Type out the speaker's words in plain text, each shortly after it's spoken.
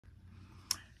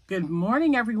Good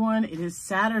morning, everyone. It is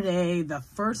Saturday, the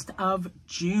 1st of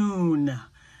June.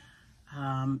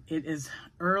 It is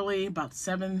early, about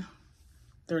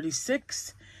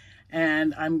 7:36,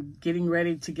 and I'm getting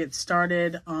ready to get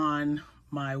started on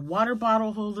my water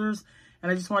bottle holders.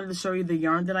 And I just wanted to show you the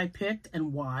yarn that I picked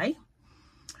and why.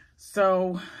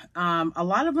 So a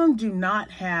lot of them do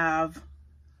not have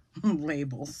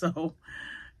labels. So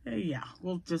yeah,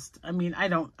 we'll just, I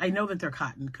know that they're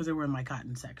cotton because they were in my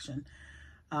cotton section.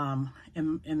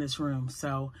 In this room.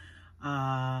 So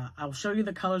I'll show you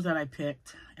the colors that I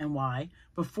picked and why.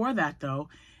 Before that though,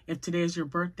 if today is your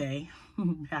birthday,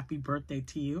 happy birthday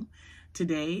to you.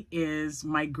 Today is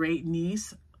my great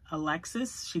niece,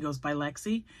 Alexis. She goes by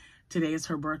Lexi. Today is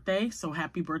her birthday. So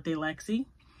happy birthday, Lexi.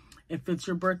 If it's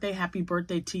your birthday, happy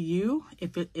birthday to you.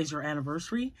 If it is your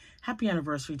anniversary, happy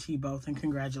anniversary to you both and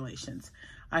congratulations.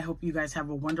 I hope you guys have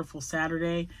a wonderful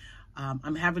Saturday.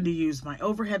 I'm having to use my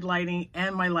overhead lighting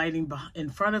and my lighting in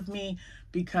front of me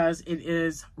because it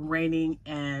is raining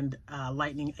and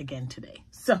lightning again today.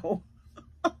 So,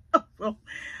 well,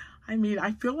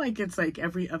 I feel like it's like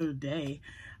every other day.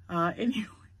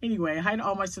 Anyway, hi to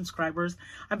all my subscribers.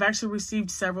 I've actually received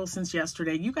several since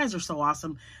yesterday. You guys are so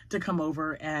awesome to come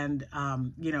over and,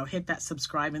 hit that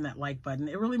subscribe and that like button.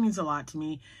 It really means a lot to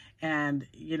me. And,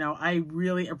 I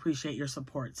really appreciate your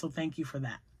support. So thank you for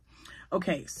that.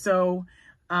 Okay, so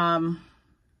this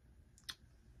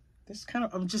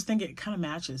I'm just thinking it kind of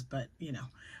matches, but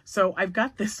so I've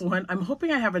got this one. I'm hoping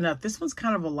I have enough. This one's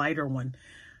kind of a lighter one,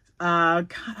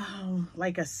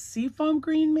 like a seafoam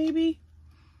green maybe.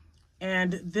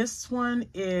 And this one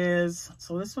is,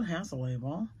 so this one has a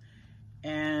label,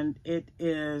 and it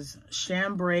is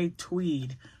chambray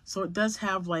tweed. So it does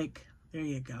have like, there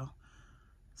you go,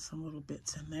 some little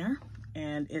bits in there,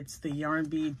 and it's the yarn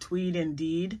bead tweed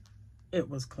indeed. It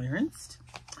was clearanced.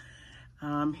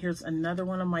 Here's another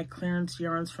one of my clearance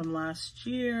yarns from last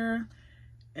year.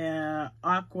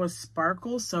 Aqua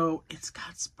Sparkle. So it's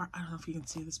got sparkle. I don't know if you can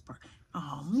see the sparkle.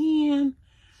 Oh man,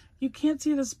 you can't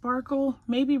see the sparkle.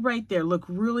 Maybe right there. Look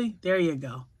really, there you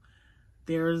go.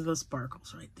 There's the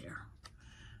sparkles right there.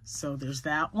 So there's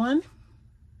that one.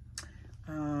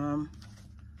 I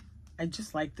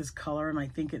just like this color and I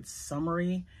think it's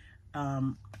summery.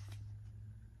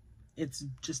 It's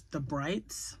just the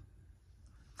brights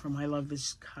from I Love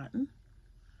This Cotton.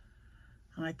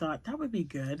 And I thought that would be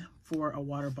good for a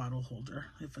water bottle holder.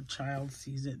 If a child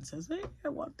sees it and says, hey, I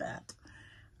want that.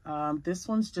 This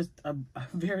one's just a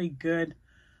very good,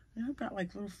 I've got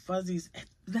like little fuzzies.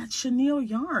 That chenille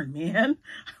yarn, man.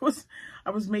 I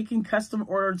was making custom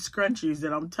ordered scrunchies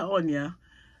and I'm telling you,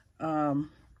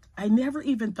 I never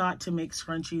even thought to make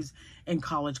scrunchies in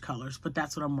college colors, but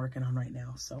that's what I'm working on right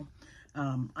now. So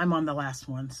I'm on the last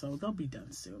one, so they'll be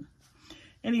done soon.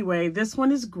 Anyway, this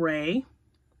one is gray.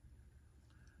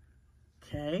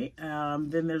 Okay,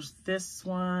 then there's this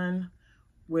one,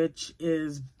 which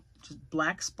is just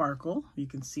black sparkle. You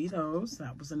can see those.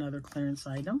 That was another clearance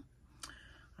item.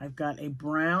 I've got a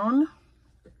brown.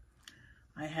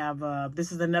 I have,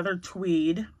 this is another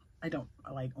tweed. I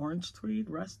like orange tweed,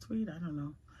 rust tweed, I don't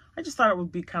know. I just thought it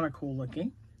would be kind of cool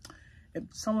looking.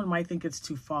 Someone might think it's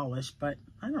too fallish, but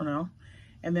I don't know.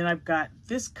 And then I've got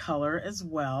this color as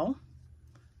well,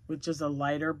 which is a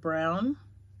lighter brown.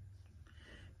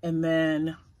 And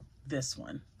then this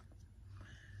one.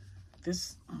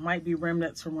 This might be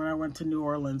remnants from when I went to New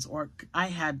Orleans, or I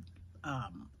had,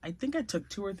 I think I took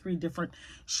 2 or 3 different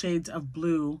shades of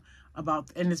blue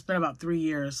and it's been about 3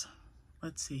 years.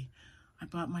 Let's see. I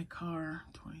bought my car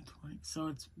 2020.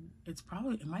 So it's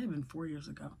probably, it might have been 4 years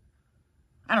ago.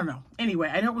 I don't know. Anyway,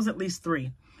 I know it was at least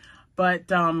 3, but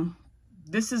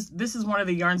this is one of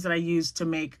the yarns that I used to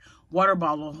make water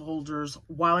bottle holders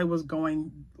while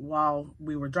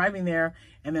we were driving there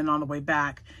and then on the way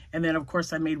back. And then of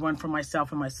course I made one for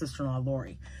myself and my sister-in-law,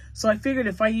 Lori. So I figured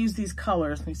if I use these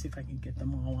colors, let me see if I can get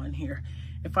them all on here.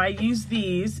 If I use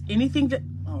these, anything that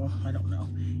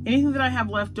I have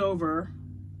left over,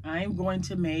 I'm going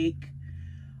to make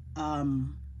towel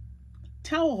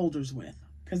holders with,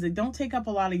 because they don't take up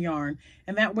a lot of yarn,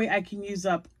 and that way I can use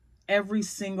up every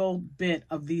single bit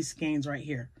of these skeins right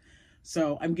here.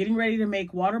 So I'm getting ready to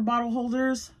make water bottle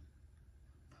holders.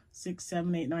 6,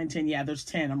 7, 8, 9, 10. Yeah, there's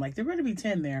 10. I'm like, there better be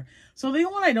 10 there. So the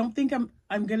only one I don't think I'm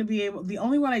going to be able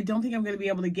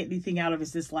to get anything out of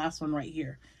is this last one right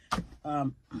here. Let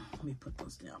me put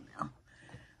those down now,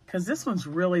 because this one's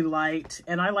really light,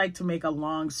 and I like to make a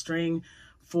long string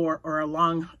or a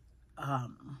long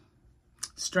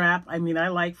strap. I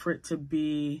like for it to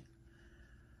be,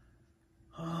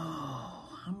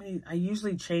 how many? I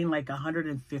usually chain like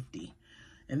 150.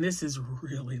 And this is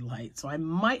really light, so I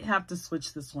might have to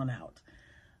switch this one out.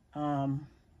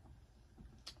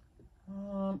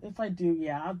 If I do,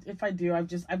 yeah, if I do,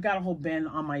 I've got a whole bin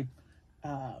on my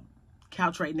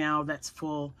couch right now that's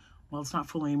full. Well, it's not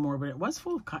full anymore, but it was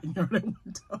full of cotton yarn at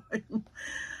one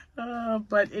time.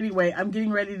 But anyway, I'm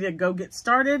getting ready to go get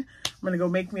started. I'm going to go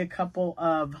make me a couple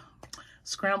of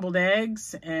scrambled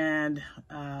eggs and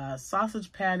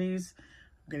sausage patties.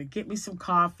 I'm going to get me some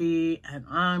coffee, and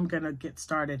I'm going to get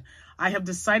started. I have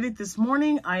decided this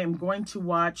morning I am going to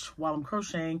watch, while I'm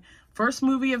crocheting, first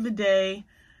movie of the day,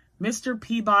 Mr.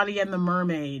 Peabody and the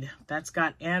Mermaid. That's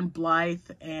got Ann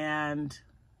Blythe and...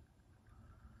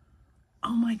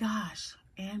 oh my gosh,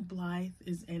 Ann Blythe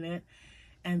is in it.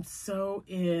 And so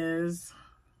is...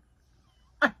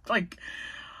 like,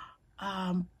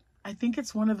 I think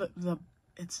it's one of the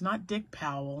it's not Dick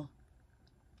Powell.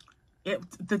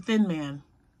 The Thin Man.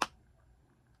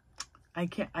 I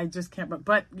just can't,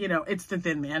 but you know, it's the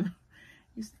Thin Man.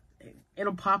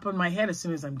 It'll pop on my head as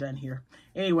soon as I'm done here.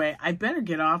 Anyway, I better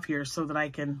get off here so that I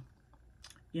can,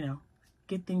 you know,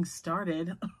 get things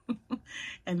started.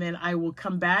 And then I will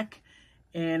come back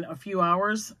in a few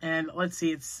hours, and let's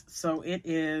see, it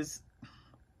is,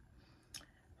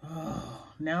 oh,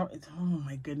 now it's, oh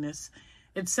my goodness,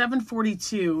 it's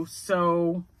 7:42,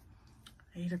 so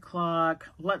 8 o'clock.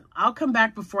 I'll come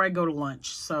back before I go to lunch,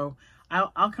 so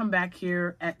I'll come back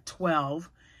here at 12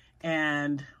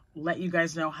 and let you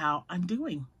guys know how I'm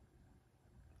doing.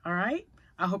 All right,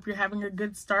 I hope you're having a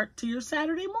good start to your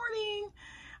Saturday morning.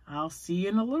 I'll see you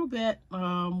in a little bit,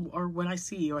 or when I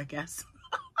see you, I guess.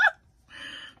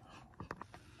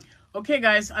 Okay,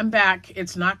 guys, I'm back.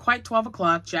 It's not quite 12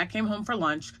 o'clock. Jack came home for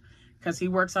lunch because he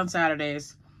works on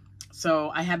Saturdays.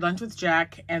 So I had lunch with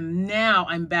Jack, and now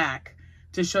I'm back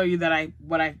to show you that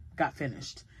what I got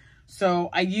finished. So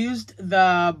I used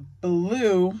the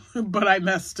blue, but I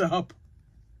messed up.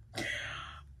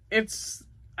 And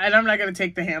I'm not going to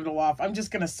take the handle off. I'm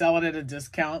just going to sell it at a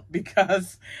discount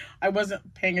because I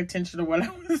wasn't paying attention to what I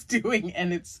was doing,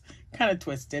 and it's kind of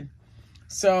twisted.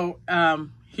 So,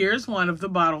 here's one of the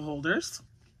bottle holders.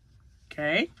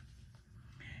 Okay.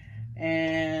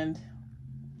 And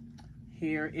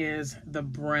here is the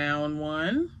brown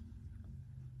one.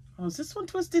 Oh, is this one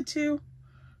twisted too?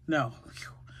 No.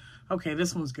 Okay,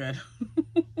 this one's good.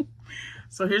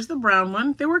 So here's the brown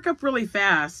one. They work up really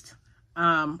fast.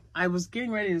 I was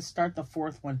getting ready to start the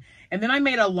fourth one. And then I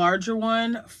made a larger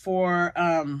one for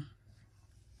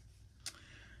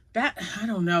that, I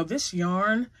don't know, this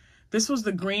yarn. This was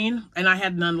the green, and I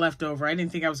had none left over. I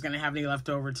didn't think I was going to have any left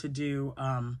over to do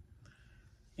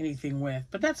anything with,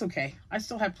 but that's okay. I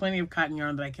still have plenty of cotton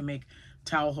yarn that I can make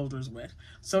towel holders with.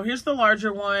 So here's the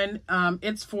larger one.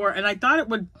 It's for, and I thought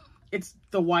it's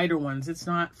the wider ones. It's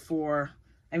not for,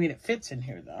 I mean, it fits in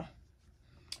here though.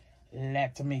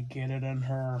 Let me get it in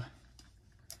her.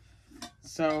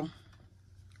 So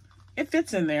it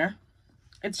fits in there.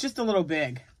 It's just a little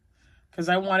big because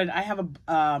I have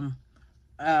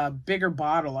a bigger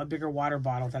bottle, a bigger water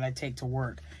bottle that I take to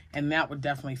work, and that would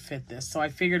definitely fit this. So I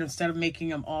figured instead of making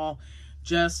them all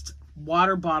just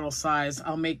water bottle size,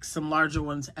 I'll make some larger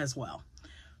ones as well.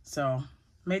 So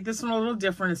made this one a little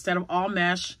different. Instead of all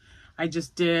mesh, I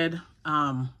just did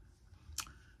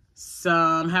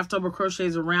some half double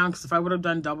crochets around, because if I would have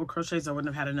done double crochets, I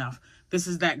wouldn't have had enough. This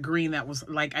is that green that was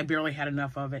like, I barely had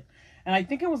enough of it. And I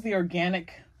think it was the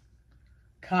organic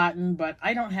cotton, but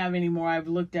I don't have any more. I've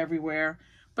looked everywhere,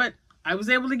 but I was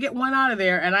able to get one out of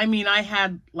there. And I mean, I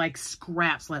had like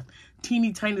scraps left,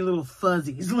 teeny tiny little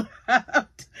fuzzies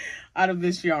left out of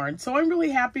this yarn. So I'm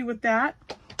really happy with that.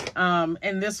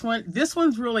 And this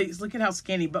one's really, look at how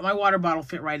skinny, but my water bottle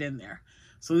fit right in there.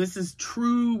 So this is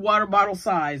true water bottle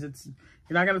size. You're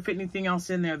not going to fit anything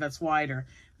else in there that's wider.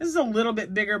 This is a little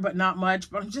bit bigger, but not much.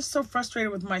 But I'm just so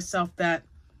frustrated with myself that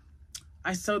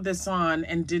I sewed this on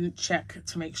and didn't check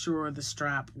to make sure the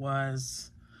strap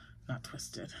was not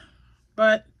twisted.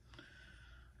 But,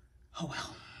 oh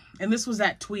well. And this was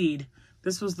that tweed.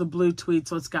 This was the blue tweed,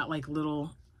 so it's got like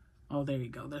little, oh, there you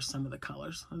go. There's some of the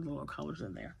colors. There's little colors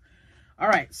in there. All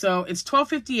right, so it's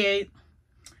 12:58.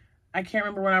 I can't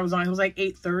remember when I was on. It was like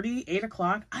 8:30, 8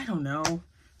 o'clock. I don't know.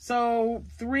 So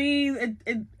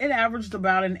it averaged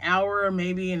about an hour,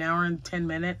 maybe an hour and 10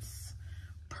 minutes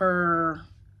per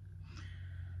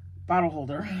bottle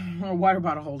holder or water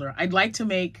bottle holder. I'd like to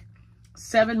make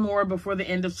 7 more before the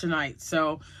end of tonight.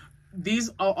 So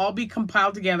these will all be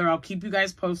compiled together. I'll keep you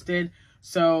guys posted.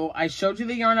 So I showed you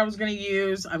the yarn I was going to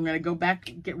use. I'm going to go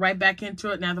back, get right back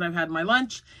into it now that I've had my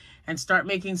lunch, and start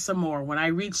making some more. When I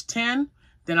reach 10,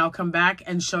 then I'll come back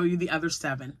and show you the other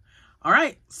 7. All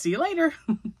right, see you later.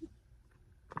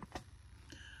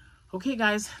 Okay,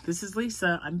 guys, this is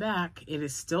Lisa. I'm back. It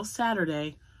is still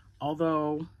Saturday,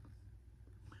 although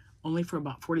only for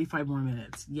about 45 more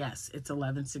minutes. Yes, it's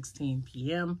 11:16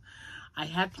 p.m. I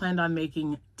had planned on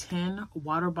making 10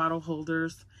 water bottle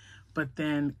holders, but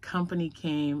then company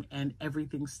came and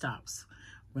everything stops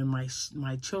when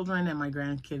my children and my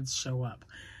grandkids show up.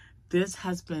 This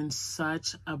has been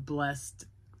such a blessed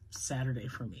Saturday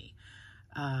for me.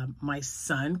 My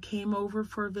son came over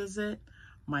for a visit.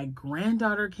 My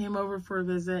granddaughter came over for a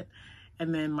visit.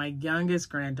 And then my youngest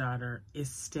granddaughter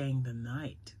is staying the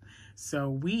night. So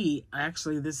we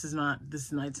actually, this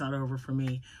night's not over for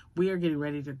me. We are getting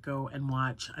ready to go and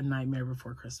watch A Nightmare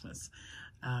Before Christmas.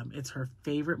 It's her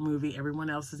favorite movie. Everyone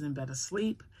else is in bed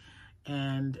asleep.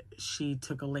 And she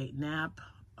took a late nap.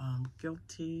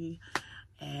 Guilty.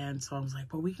 And so I was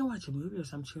like, well, we can watch a movie or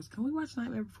something. She goes, can we watch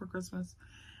Nightmare Before Christmas?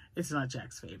 It's not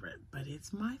Jack's favorite, but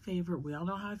it's my favorite. We all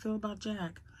know how I feel about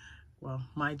Jack. Well,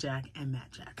 my Jack and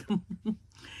that Jack.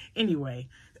 Anyway,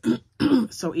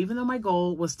 so even though my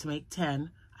goal was to make 10,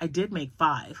 I did make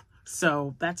 5.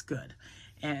 So that's good.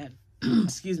 And,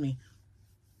 excuse me.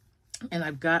 And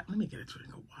I've got, let me get a drink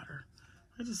of water.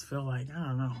 I just feel like, I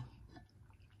don't know.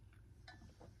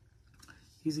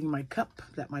 Using my cup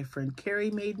that my friend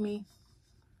Carrie made me.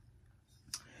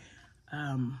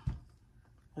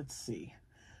 Let's see.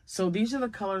 So these are the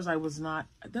colors I was not,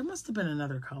 there must have been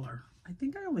another color. I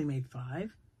think I only made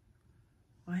 5.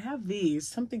 Well, I have these.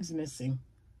 Something's missing.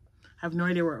 I have no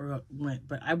idea where it went,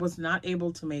 but I was not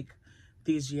able to make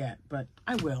these yet, but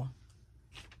I will.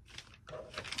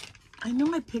 I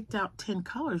know I picked out 10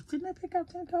 colors. Didn't I pick out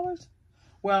 10 colors?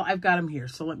 Well, I've got them here,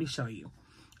 so let me show you.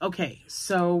 Okay,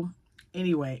 so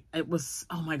anyway, it was,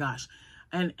 oh my gosh.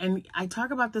 And I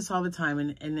talk about this all the time,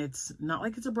 and it's not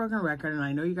like it's a broken record, and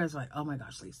I know you guys are like, oh my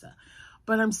gosh, Lisa.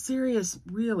 But I'm serious,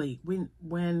 really,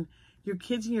 when your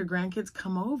kids and your grandkids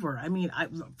come over. I mean,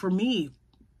 for me,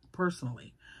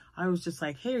 personally, I was just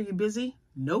like, hey, are you busy?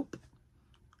 Nope.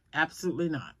 Absolutely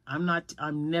not.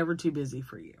 I'm never too busy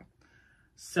for you.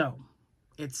 So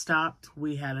it stopped.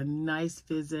 We had a nice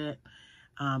visit.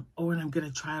 Oh, and I'm going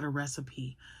to try out a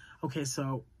recipe. Okay,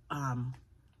 so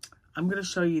I'm going to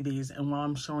show you these, and while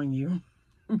I'm showing you,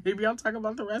 maybe I'll talk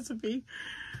about the recipe.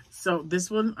 So this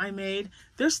one I made,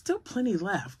 there's still plenty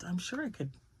left. I'm sure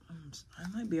I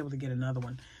might be able to get another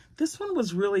one. This one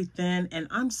was really thin, and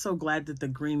I'm so glad that the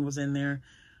green was in there.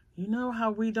 You know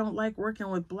how we don't like working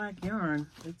with black yarn.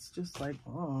 It's just like,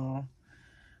 oh.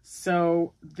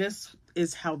 So this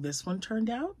is how this one turned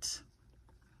out.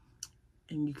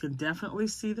 And you can definitely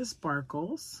see the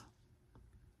sparkles.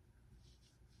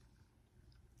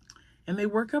 And they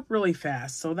work up really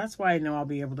fast, so that's why I know I'll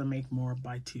be able to make more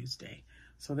by Tuesday.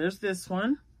 So there's this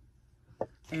one.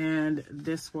 And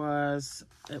this was,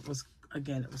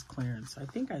 again, it was clearance. I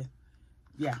think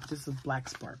just a black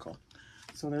sparkle.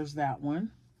 So there's that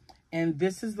one. And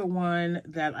this is the one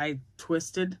that I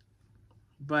twisted,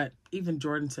 but even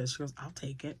Jordan says, she goes, I'll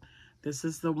take it. This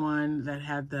is the one that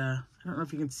had the, I don't know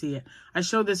if you can see it. I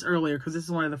showed this earlier because this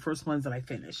is one of the first ones that I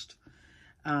finished.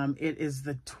 It is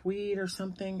the tweed or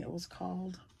something it was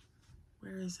called.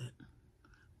 Where is it?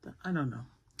 I don't know.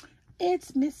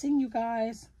 It's missing, you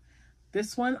guys.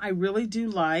 This one I really do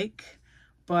like,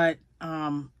 but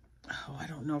oh, I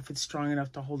don't know if it's strong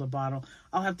enough to hold a bottle.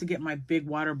 I'll have to get my big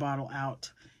water bottle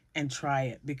out and try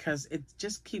it, because it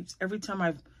just keeps, every time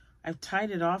I've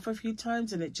tied it off a few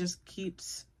times, and it just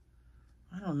keeps,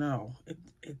 I don't know.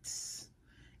 It's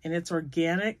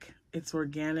organic. It's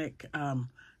organic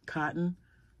cotton.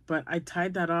 But I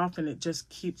tied that off, and it just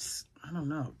keeps, I don't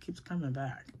know, it keeps coming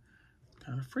back.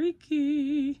 Kind of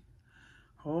freaky.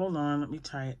 Hold on, let me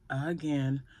tie it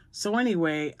again. So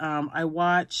anyway, I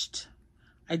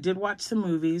did watch some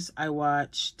movies. I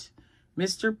watched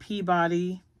Mr.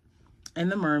 Peabody and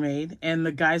the Mermaid, and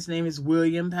the guy's name is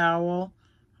William Powell.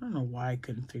 I don't know why I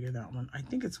couldn't figure that one. I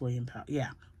think it's William Powell.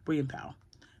 Yeah, William Powell.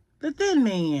 The Thin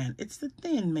Man. It's the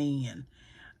Thin Man.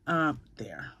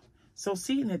 There. So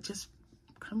see, and it just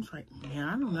comes right. Man,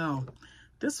 I don't know.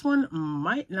 This one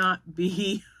might not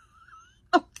be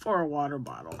for a water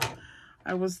bottle.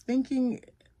 I was thinking,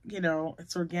 you know,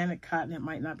 it's organic cotton. It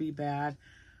might not be bad.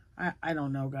 I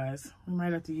don't know, guys. We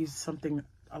might have to use something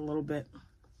a little bit.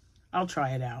 I'll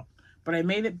try it out. But I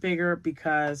made it bigger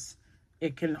because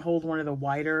it can hold one of the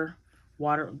wider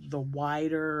water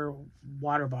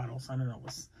bottles. I don't know.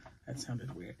 That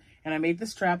sounded weird. And I made the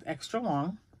strap extra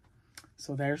long.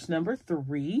 So there's number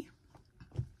 3.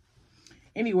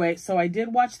 Anyway, so I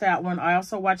did watch that one. I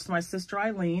also watched My Sister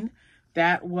Eileen.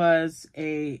 That was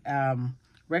a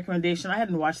recommendation. I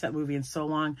hadn't watched that movie in so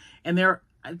long. And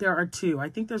There are two. I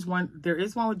think there's one. There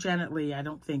is one with Janet Leigh. I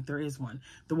don't think there is one.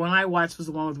 The one I watched was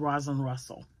the one with Rosalind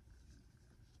Russell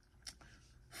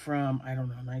from, I don't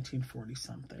know, 1940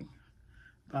 something.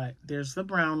 But there's the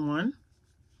brown one.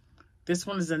 This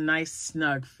one is a nice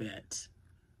snug fit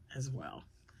as well.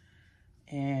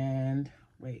 And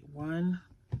wait, 1,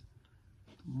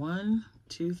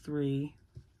 2, 3,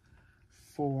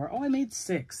 4. Oh, I made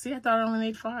 6. See, I thought I only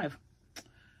made 5.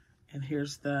 And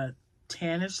here's the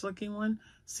tannish looking one.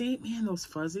 See, man, those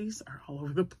fuzzies are all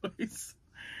over the place.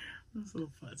 Those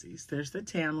little fuzzies. There's the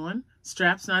tan one.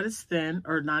 Strap's not as thin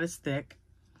or not as thick.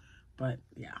 But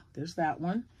yeah, there's that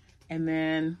one. And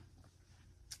then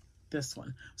this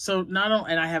one. So not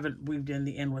only, and I haven't weaved in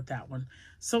the end with that one.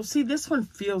 So see, this one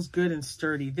feels good and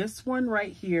sturdy. This one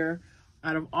right here,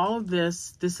 out of all of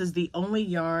this, this is the only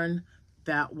yarn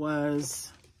that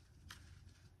was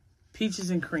peaches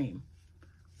and cream.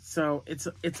 So it's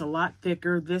a lot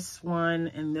thicker. This one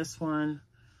and this one,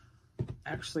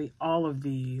 actually all of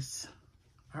these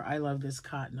are I Love This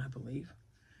Cotton, I believe.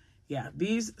 Yeah,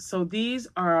 these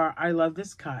are I Love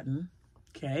This Cotton,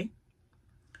 okay?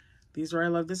 These are I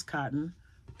Love This Cotton.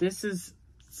 This is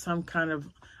some kind of,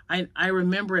 I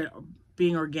remember it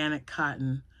being organic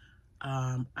cotton.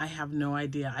 I have no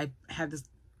idea. I had this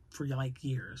for like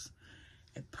years.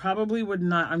 It probably would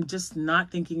not, I'm just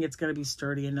not thinking it's going to be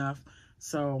sturdy enough.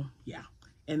 So yeah.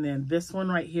 And then this one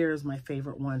right here is my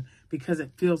favorite one because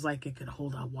it feels like it could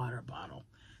hold a water bottle.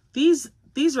 These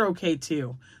are okay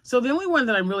too. So the only one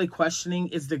that I'm really questioning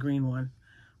is the green one.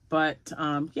 But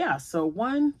yeah, so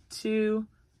 1, 2,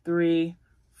 3,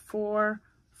 4,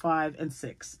 5, and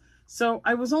 6. So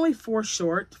I was only 4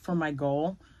 short from my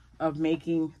goal of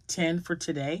making 10 for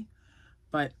today,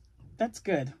 but that's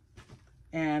good.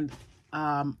 And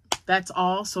that's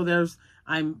all. So there's,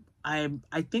 I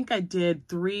think I did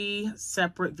 3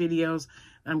 separate videos.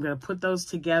 I'm going to put those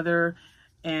together.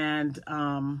 And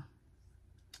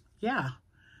yeah,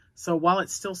 so while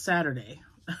it's still Saturday,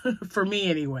 for me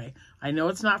anyway, I know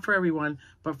it's not for everyone,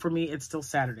 but for me, it's still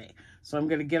Saturday. So I'm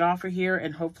going to get off of here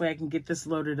and hopefully I can get this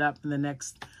loaded up in the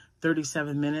next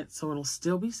 37 minutes. So it'll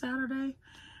still be Saturday.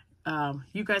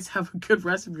 You guys have a good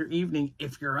rest of your evening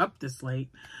if you're up this late.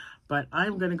 But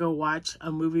I'm going to go watch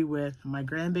a movie with my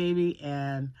grandbaby.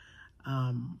 And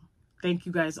thank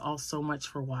you guys all so much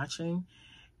for watching.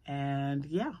 And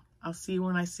yeah, I'll see you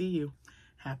when I see you.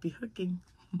 Happy hooking.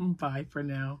 Bye for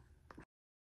now.